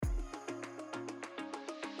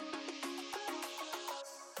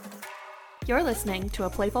You're listening to a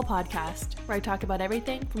playful podcast where I talk about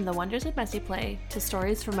everything from the wonders of messy play to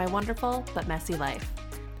stories from my wonderful but messy life.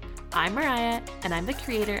 I'm Mariah, and I'm the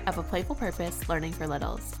creator of A Playful Purpose Learning for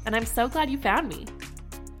Littles, and I'm so glad you found me.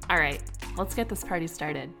 All right, let's get this party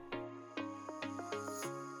started.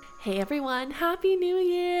 Hey everyone, Happy New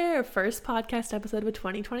Year! First podcast episode of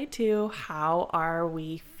 2022. How are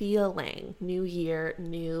we feeling? New year,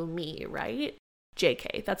 new me, right?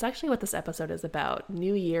 JK, that's actually what this episode is about.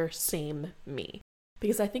 New year, same me.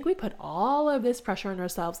 Because I think we put all of this pressure on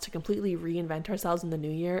ourselves to completely reinvent ourselves in the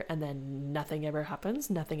new year, and then nothing ever happens,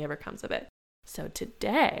 nothing ever comes of it. So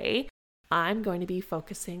today, I'm going to be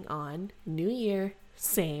focusing on new year,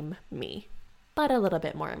 same me, but a little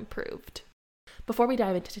bit more improved. Before we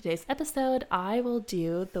dive into today's episode, I will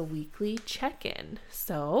do the weekly check-in.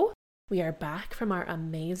 So we are back from our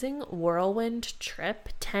amazing whirlwind trip.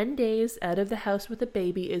 10 days out of the house with a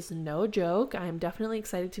baby is no joke. I'm definitely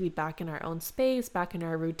excited to be back in our own space, back in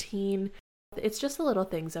our routine. It's just the little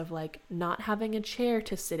things of like not having a chair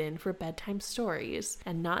to sit in for bedtime stories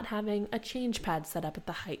and not having a change pad set up at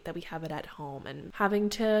the height that we have it at home and having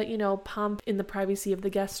to, pump in the privacy of the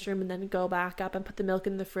guest room and then go back up and put the milk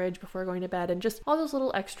in the fridge before going to bed, and just all those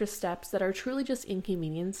little extra steps that are truly just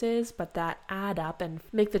inconveniences, but that add up and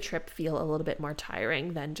make the trip feel a little bit more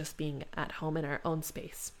tiring than just being at home in our own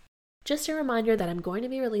space. Just a reminder that I'm going to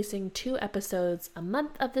be releasing 2 episodes a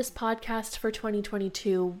month of this podcast for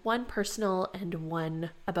 2022, one personal and one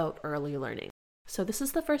about early learning. So this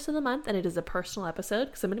is the first of the month, and it is a personal episode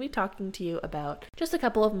because I'm going to be talking to you about just a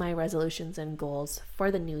couple of my resolutions and goals for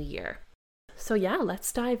the new year. So yeah,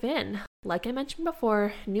 let's dive in. Like I mentioned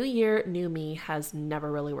before, new year, new me has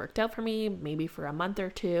never really worked out for me, maybe for a month or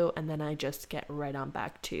two, and then I just get right on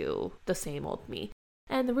back to the same old me.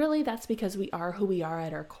 And really, that's because we are who we are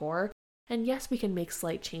at our core. And yes, we can make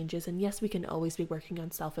slight changes, and yes, we can always be working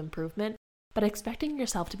on self-improvement, but expecting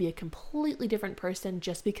yourself to be a completely different person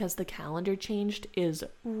just because the calendar changed is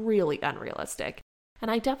really unrealistic.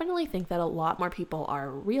 And I definitely think that a lot more people are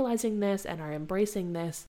realizing this and are embracing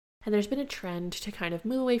this. And there's been a trend to kind of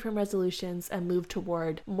move away from resolutions and move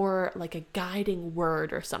toward more like a guiding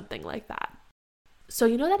word or something like that. So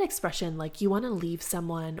you know that expression, like you want to leave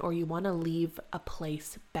someone or you want to leave a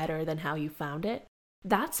place better than how you found it?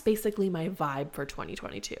 That's basically my vibe for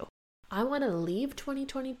 2022. I want to leave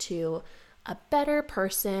 2022 a better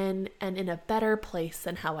person and in a better place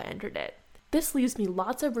than how I entered it. This leaves me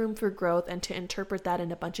lots of room for growth and to interpret that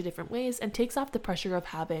in a bunch of different ways and takes off the pressure of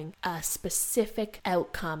having a specific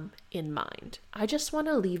outcome in mind. I just want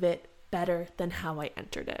to leave it better than how I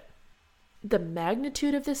entered it. The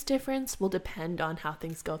magnitude of this difference will depend on how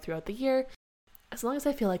things go throughout the year. As long as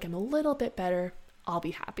I feel like I'm a little bit better, I'll be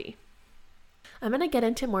happy. I'm going to get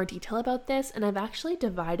into more detail about this, and I've actually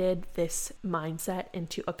divided this mindset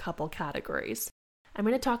into a couple categories. I'm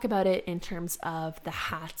going to talk about it in terms of the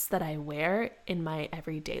hats that I wear in my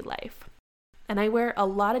everyday life. And I wear a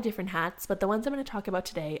lot of different hats, but the ones I'm going to talk about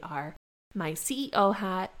today are my CEO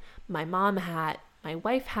hat, my mom hat, my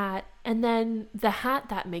wife hat, and then the hat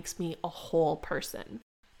that makes me a whole person.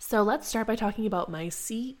 So let's start by talking about my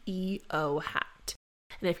CEO hat.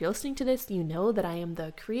 And if you're listening to this, you know that I am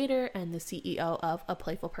the creator and the CEO of A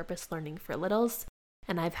Playful Purpose Learning for Littles.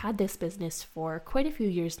 And I've had this business for quite a few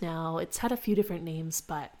years now. It's had a few different names,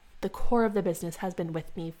 but the core of the business has been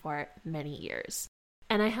with me for many years.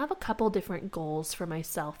 And I have a couple different goals for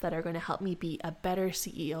myself that are going to help me be a better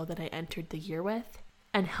CEO than I entered the year with,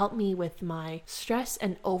 and help me with my stress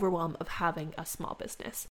and overwhelm of having a small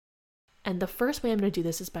business. And the first way I'm going to do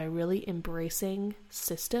this is by really embracing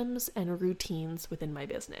systems and routines within my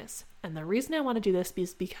business. And the reason I want to do this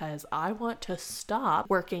is because I want to stop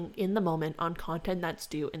working in the moment on content that's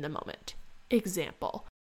due in the moment. Example,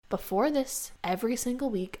 before this, every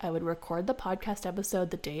single week I would record the podcast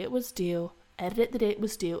episode the day it was due, edit it the day it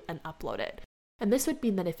was due, and upload it. And this would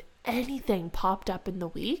mean that if anything popped up in the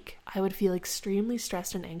week, I would feel extremely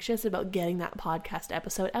stressed and anxious about getting that podcast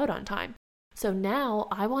episode out on time. So now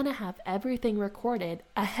I want to have everything recorded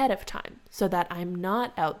ahead of time so that I'm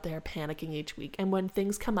not out there panicking each week. And when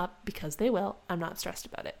things come up, because they will, I'm not stressed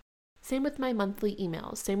about it. Same with my monthly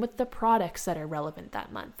emails, same with the products that are relevant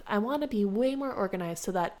that month. I want to be way more organized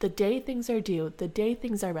so that the day things are due, the day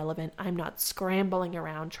things are relevant, I'm not scrambling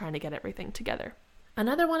around trying to get everything together.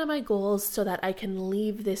 Another one of my goals so that I can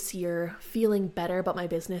leave this year feeling better about my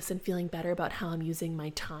business and feeling better about how I'm using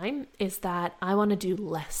my time is that I want to do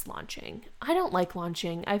less launching. I don't like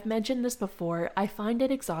launching. I've mentioned this before. I find it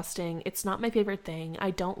exhausting. It's not my favorite thing.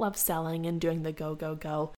 I don't love selling and doing the go, go,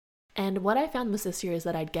 go. And what I found was this year is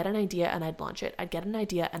that I'd get an idea and I'd launch it. I'd get an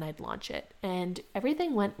idea and I'd launch it. And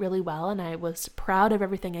everything went really well and I was proud of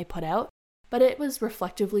everything I put out. but it was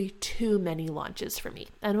reflectively too many launches for me.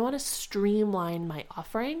 And I want to streamline my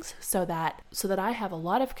offerings so that I have a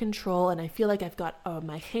lot of control and I feel like I've got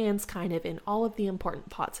my hands kind of in all of the important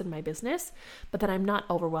pots in my business, but that I'm not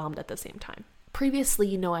overwhelmed at the same time.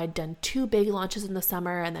 Previously, I'd done 2 big launches in the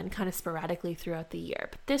summer and then kind of sporadically throughout the year.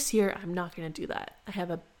 But this year, I'm not going to do that. I have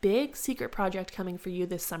a big secret project coming for you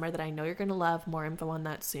this summer that I know you're going to love. More info on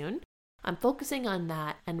that soon. I'm focusing on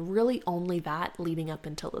that and really only that leading up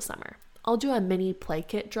until the summer. I'll do a mini play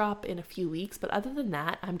kit drop in a few weeks, but other than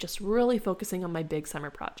that, I'm just really focusing on my big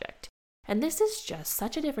summer project. And this is just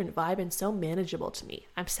such a different vibe and so manageable to me.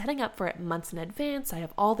 I'm setting up for it months in advance. I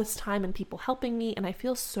have all this time and people helping me, and I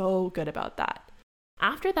feel so good about that.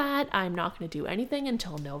 After that, I'm not going to do anything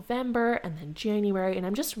until November and then January, and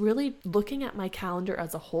I'm just really looking at my calendar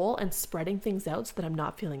as a whole and spreading things out so that I'm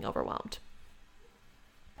not feeling overwhelmed.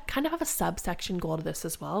 Kind of have a subsection goal to this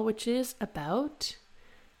as well, which is about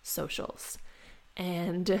socials.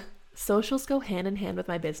 And socials go hand in hand with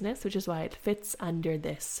my business, which is why it fits under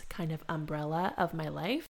this kind of umbrella of my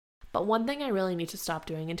life. But one thing I really need to stop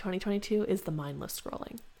doing in 2022 is the mindless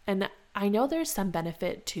scrolling. And I know there's some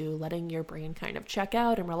benefit to letting your brain kind of check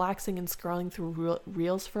out and relaxing and scrolling through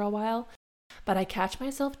reels for a while, but I catch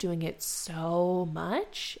myself doing it so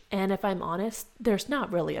much. And if I'm honest, there's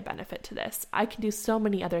not really a benefit to this. I can do so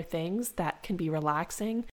many other things that can be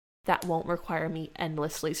relaxing that won't require me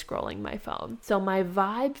endlessly scrolling my phone. So my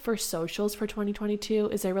vibe for socials for 2022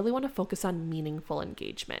 is I really want to focus on meaningful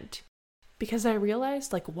engagement. Because I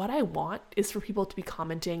realized what I want is for people to be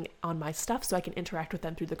commenting on my stuff so I can interact with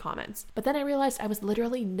them through the comments. But then I realized I was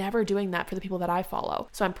literally never doing that for the people that I follow.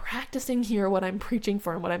 So I'm practicing here what I'm preaching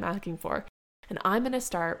for and what I'm asking for. And I'm going to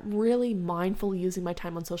start really mindfully using my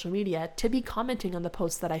time on social media to be commenting on the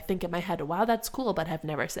posts that I think in my head, wow, that's cool, but have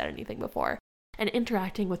never said anything before. And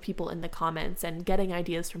interacting with people in the comments and getting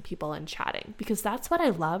ideas from people and chatting, because that's what I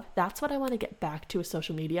love. That's what I want to get back to with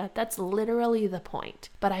social media. That's literally the point.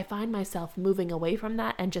 But I find myself moving away from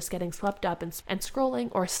that and just getting swept up and scrolling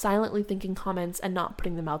or silently thinking comments and not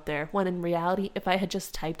putting them out there, when in reality, if I had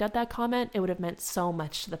just typed out that comment, it would have meant so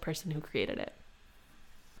much to the person who created it.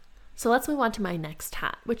 So let's move on to my next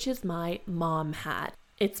hat, which is my mom hat.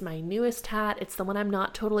 It's my newest hat. It's the one I'm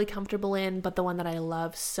not totally comfortable in, but the one that I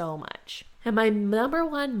love so much. And my number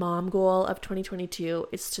one mom goal of 2022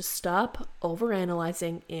 is to stop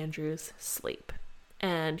overanalyzing Andrew's sleep.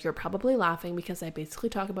 And you're probably laughing because I basically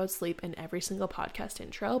talk about sleep in every single podcast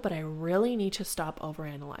intro, but I really need to stop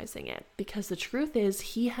overanalyzing it, because the truth is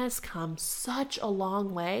he has come such a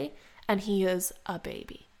long way and he is a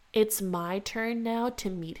baby. It's my turn now to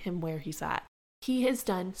meet him where he's at. He has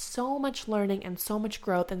done so much learning and so much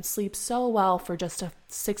growth and sleeps so well for just a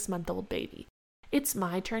 6-month-old baby. It's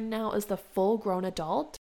my turn now as the full-grown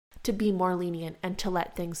adult to be more lenient and to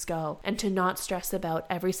let things go and to not stress about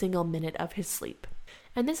every single minute of his sleep.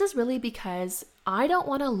 And this is really because I don't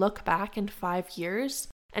want to look back in 5 years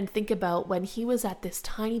and think about when he was at this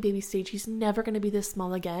tiny baby stage, he's never going to be this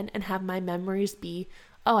small again, and have my memories be,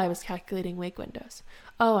 oh, I was calculating wake windows.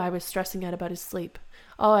 Oh, I was stressing out about his sleep.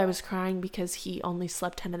 Oh, I was crying because he only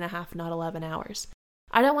slept 10 and a half, not 11 hours.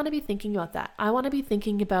 I don't want to be thinking about that. I want to be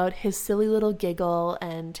thinking about his silly little giggle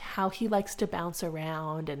and how he likes to bounce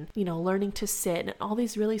around and, learning to sit and all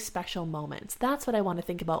these really special moments. That's what I want to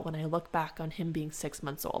think about when I look back on him being 6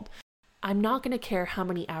 months old. I'm not going to care how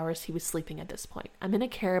many hours he was sleeping at this point. I'm going to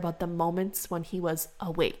care about the moments when he was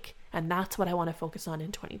awake. And that's what I want to focus on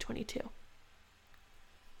in 2022.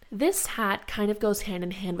 This hat kind of goes hand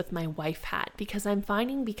in hand with my wife hat, because I'm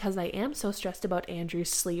finding, because I am so stressed about Andrew's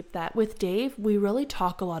sleep, that with Dave, we really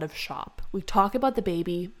talk a lot of shop. We talk about the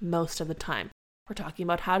baby most of the time. We're talking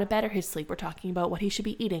about how to better his sleep. We're talking about what he should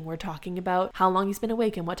be eating. We're talking about how long he's been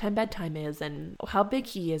awake and what time bedtime is and how big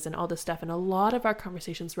he is and all this stuff. And a lot of our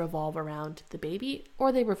conversations revolve around the baby,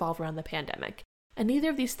 or they revolve around the pandemic. And neither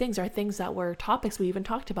of these things are things that were topics we even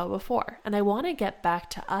talked about before. And I want to get back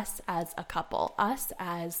to us as a couple, us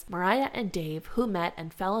as Mariah and Dave, who met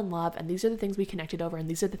and fell in love, and these are the things we connected over, and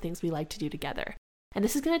these are the things we like to do together. And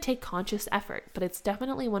this is going to take conscious effort, but it's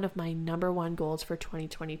definitely one of my number one goals for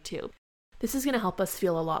 2022. This is going to help us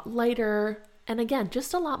feel a lot lighter, and again,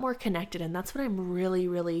 just a lot more connected, and that's what I'm really,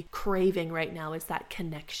 really craving right now, is that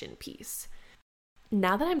connection piece.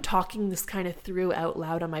 Now that I'm talking this kind of through out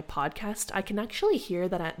loud on my podcast, I can actually hear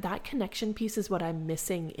that that connection piece is what I'm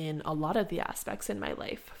missing in a lot of the aspects in my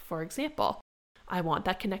life. For example, I want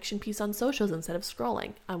that connection piece on socials instead of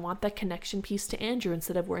scrolling. I want that connection piece to Andrew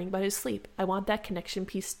instead of worrying about his sleep. I want that connection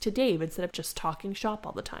piece to Dave instead of just talking shop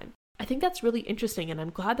all the time. I think that's really interesting, and I'm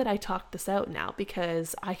glad that I talked this out now,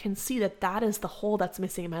 because I can see that that is the hole that's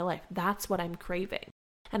missing in my life. That's what I'm craving.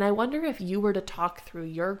 And I wonder if you were to talk through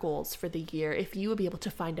your goals for the year, if you would be able to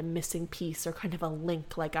find a missing piece or kind of a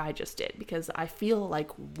link like I just did, because I feel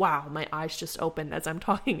like, wow, my eyes just opened as I'm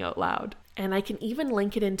talking out loud. And I can even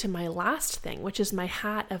link it into my last thing, which is my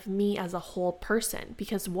hat of me as a whole person,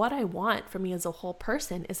 because what I want for me as a whole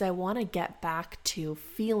person is I want to get back to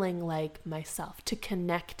feeling like myself, to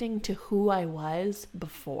connecting to who I was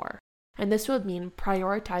before. And this would mean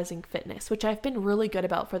prioritizing fitness, which I've been really good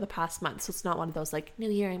about for the past month. So it's not one of those like new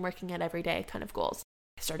year, I'm working out every day kind of goals.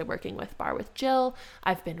 I started working with Bar with Jill.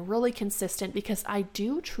 I've been really consistent because I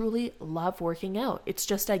do truly love working out. It's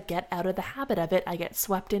just I get out of the habit of it. I get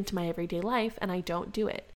swept into my everyday life and I don't do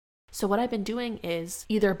it. So what I've been doing is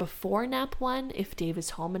either before nap 1, if Dave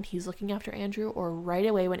is home and he's looking after Andrew, or right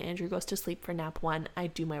away when Andrew goes to sleep for nap 1, I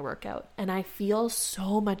do my workout. And I feel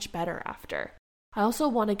so much better after. I also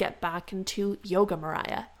want to get back into Yoga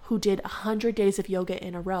Mariah, who did 100 days of yoga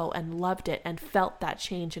in a row and loved it and felt that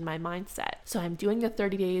change in my mindset. So I'm doing the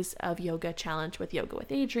 30 days of yoga challenge with Yoga with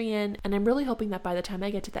Adriene, and I'm really hoping that by the time I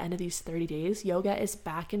get to the end of these 30 days, yoga is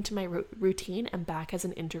back into my routine and back as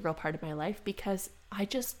an integral part of my life, because I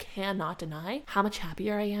just cannot deny how much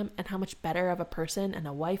happier I am and how much better of a person and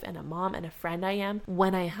a wife and a mom and a friend I am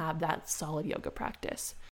when I have that solid yoga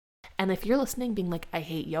practice. And if you're listening being like, I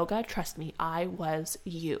hate yoga, trust me, I was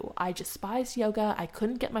you. I despised yoga. I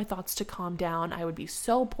couldn't get my thoughts to calm down. I would be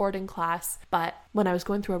so bored in class. But when I was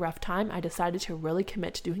going through a rough time, I decided to really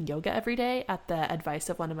commit to doing yoga every day at the advice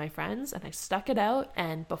of one of my friends. And I stuck it out.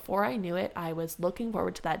 And before I knew it, I was looking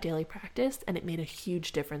forward to that daily practice. And it made a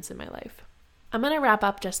huge difference in my life. I'm going to wrap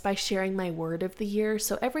up just by sharing my word of the year.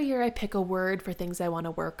 So every year I pick a word for things I want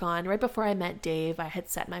to work on. Right before I met Dave, I had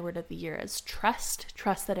set my word of the year as trust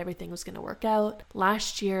that everything was going to work out.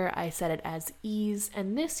 Last year I set it as ease,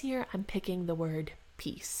 and this year I'm picking the word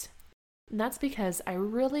peace. And that's because I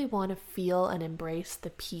really want to feel and embrace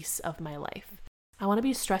the peace of my life. I want to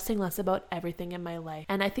be stressing less about everything in my life,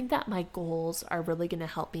 and I think that my goals are really going to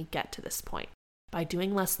help me get to this point. By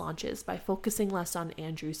doing less launches, by focusing less on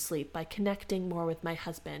Andrew's sleep, by connecting more with my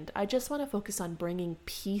husband. I just want to focus on bringing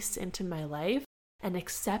peace into my life and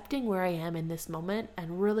accepting where I am in this moment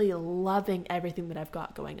and really loving everything that I've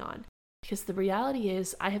got going on. Because the reality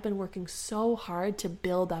is I have been working so hard to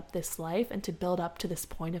build up this life and to build up to this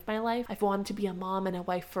point of my life. I've wanted to be a mom and a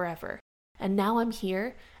wife forever. And now I'm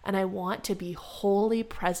here and I want to be wholly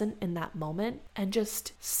present in that moment and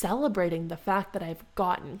just celebrating the fact that I've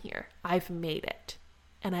gotten here. I've made it.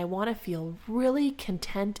 And I want to feel really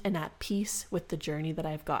content and at peace with the journey that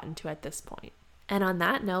I've gotten to at this point. And on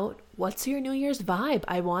that note, what's your New Year's vibe?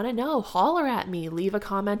 I want to know. Holler at me. Leave a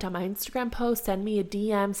comment on my Instagram post. Send me a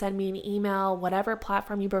DM. Send me an email. Whatever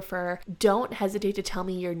platform you prefer. Don't hesitate to tell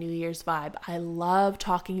me your New Year's vibe. I love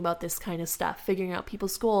talking about this kind of stuff. Figuring out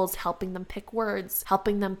people's goals. Helping them pick words.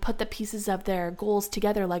 Helping them put the pieces of their goals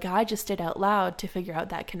together like I just did out loud to figure out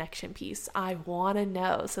that connection piece. I want to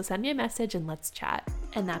know. So send me a message and let's chat.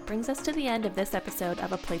 And that brings us to the end of this episode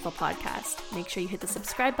of A Playful Podcast. Make sure you hit the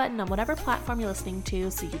subscribe button on whatever platform you're listening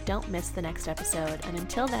to so you don't miss the next episode. And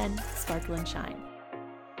until then, sparkle and shine.